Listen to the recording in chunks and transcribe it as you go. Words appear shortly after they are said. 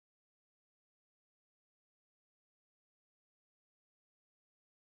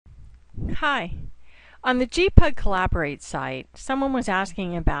Hi. On the GPUG Collaborate site, someone was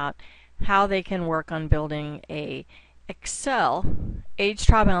asking about how they can work on building a Excel age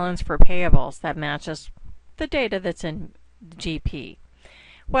trial balance for payables that matches the data that's in GP.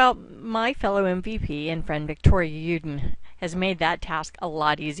 Well, my fellow MVP and friend Victoria Yudin has made that task a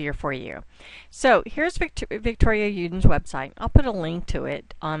lot easier for you. So here's Victoria Yudin's website. I'll put a link to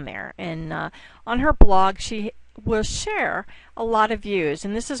it on there. And on her blog, she will share a lot of views,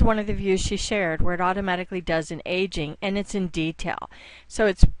 and this is one of the views she shared where it automatically does an aging, and it's in detail. So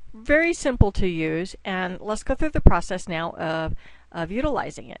it's very simple to use, and let's go through the process now of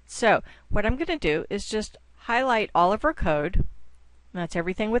utilizing it. So what I'm going to do is just highlight all of our code. That's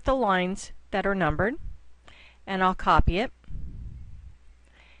everything with the lines that are numbered, and I'll copy it.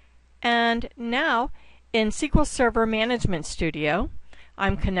 And now in SQL Server Management Studio,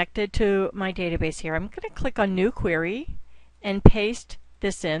 I'm connected to my database here. I'm going to click on New Query and paste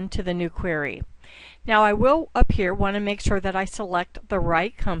this into the new query. Now I will up here want to make sure that I select the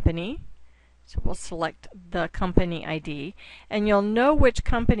right company. So we'll select the company ID, and you'll know which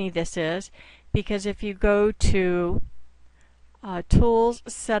company this is because if you go to Tools,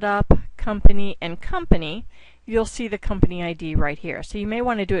 Setup, Company, and Company, you'll see the company ID right here. So you may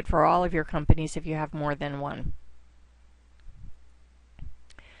want to do it for all of your companies if you have more than one.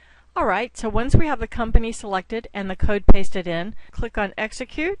 Alright, so once we have the company selected and the code pasted in, click on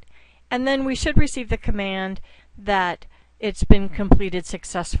Execute, and then we should receive the command that it's been completed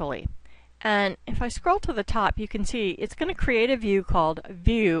successfully. And if I scroll to the top, you can see it's going to create a view called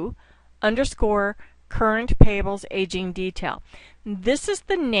View _ Current Payables Aging Detail. This is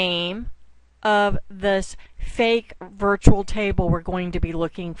the name of this fake virtual table we're going to be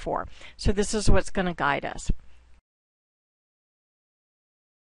looking for. So this is what's going to guide us.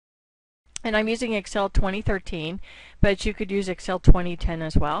 And I'm using Excel 2013, but you could use Excel 2010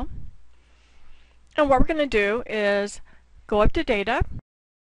 as well. And what we're going to do is go up to Data,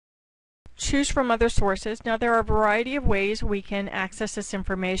 choose from other sources. Now there are a variety of ways we can access this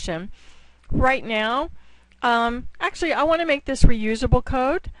information. Right now, actually I want to make this reusable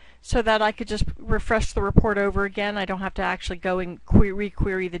code so that I could just refresh the report over again. I don't have to actually go and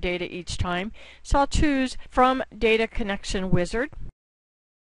re-query the data each time. So I'll choose from Data Connection Wizard.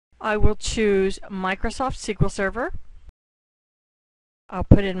 I will choose Microsoft SQL Server. I'll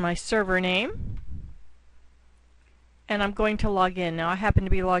put in my server name, and I'm going to log in. Now I happen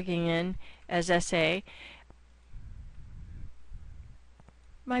to be logging in as SA.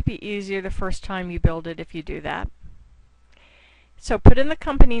 Might be easier the first time you build it if you do that. So put in the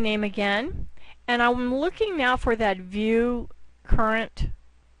company name again, and I'm looking now for that View Current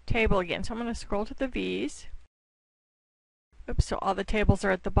Table again. So I'm going to scroll to the V's. Oops, so all the tables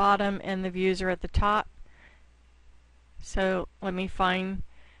are at the bottom and the views are at the top. So let me find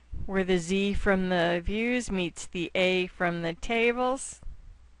where the Z from the views meets the A from the tables.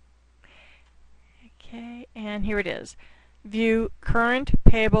 Okay, and here it is. View Current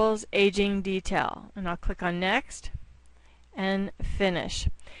Payables Aging Detail. And I'll click on Next and Finish.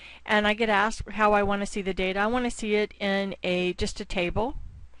 And I get asked how I want to see the data. I want to see it in just a table,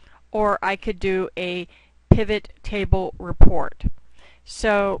 or I could do a pivot table report.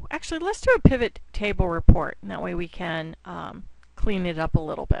 So actually let's do a pivot table report, and that way we can clean it up a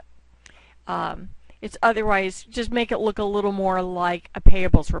little bit. It's otherwise just make it look a little more like a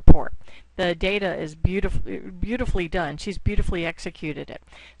payables report. The data is beautifully done. She's beautifully executed it.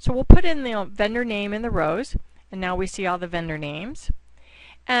 So we'll put in the vendor name in the rows, and now we see all the vendor names.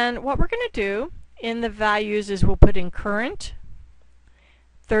 And what we're going to do in the values is we'll put in current,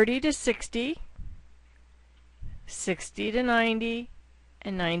 30 to 60, 60 to 90,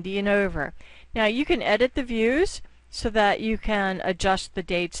 and 90 and over. Now you can edit the views so that you can adjust the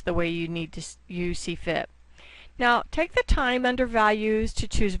dates the way you see fit. Now take the time under values to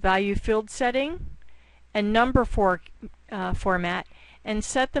choose value field setting and number format and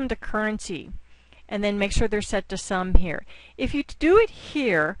set them to currency, and then make sure they're set to sum here. If you do it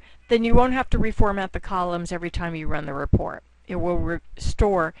here, then you won't have to reformat the columns every time you run the report. It will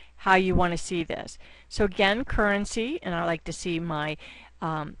restore how you want to see this. So again, currency, and I like to see my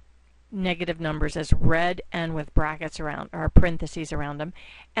negative numbers as red and with brackets around, or parentheses around them,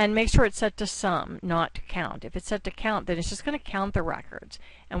 and make sure it's set to sum, not to count. If it's set to count, then it's just going to count the records,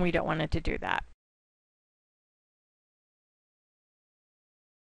 and we don't want it to do that.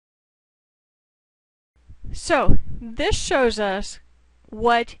 So this shows us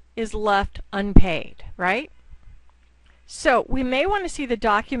what is left unpaid, right? So we may want to see the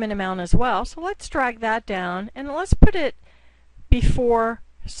document amount as well, so let's drag that down and let's put it before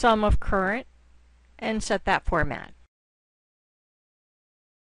sum of current and set that format.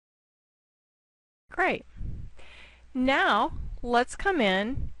 Great. Now let's come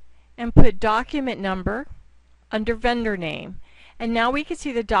in and put document number under vendor name. And now we can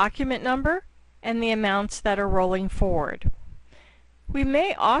see the document number and the amounts that are rolling forward. We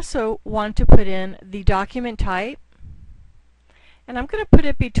may also want to put in the document type, and I'm going to put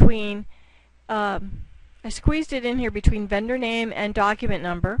it between, I squeezed it in here between vendor name and document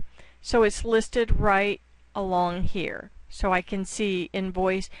number, so it's listed right along here. So I can see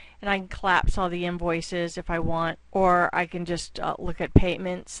invoice, and I can collapse all the invoices if I want, or I can just look at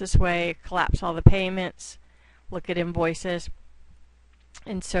payments this way, collapse all the payments, look at invoices,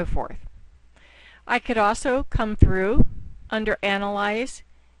 and so forth. I could also come through under Analyze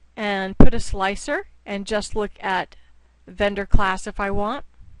and put a slicer and just look at vendor class if I want.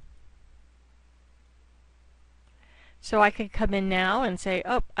 So I could come in now and say,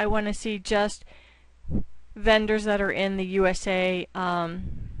 oh, I want to see just vendors that are in the USA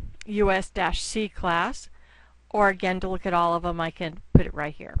US-C class, or again, to look at all of them, I can put it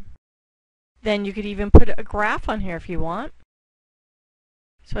right here. Then you could even put a graph on here if you want.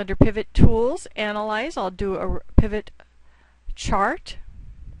 So under Pivot Tools, Analyze, I'll do a pivot chart,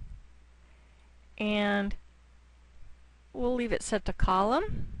 and we'll leave it set to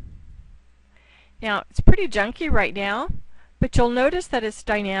column. Now it's pretty junky right now, but you'll notice that it's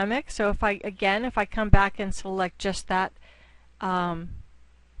dynamic. So if I come back and select just that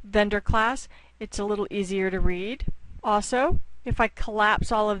vendor class, it's a little easier to read. Also, if I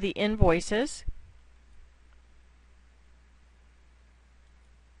collapse all of the invoices,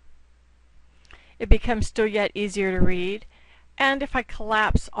 it becomes still yet easier to read. And if I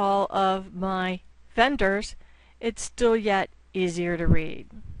collapse all of my vendors, it's still yet easier to read.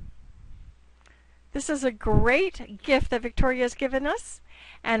 This is a great gift that Victoria has given us,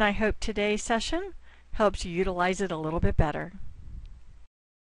 and I hope today's session helps you utilize it a little bit better.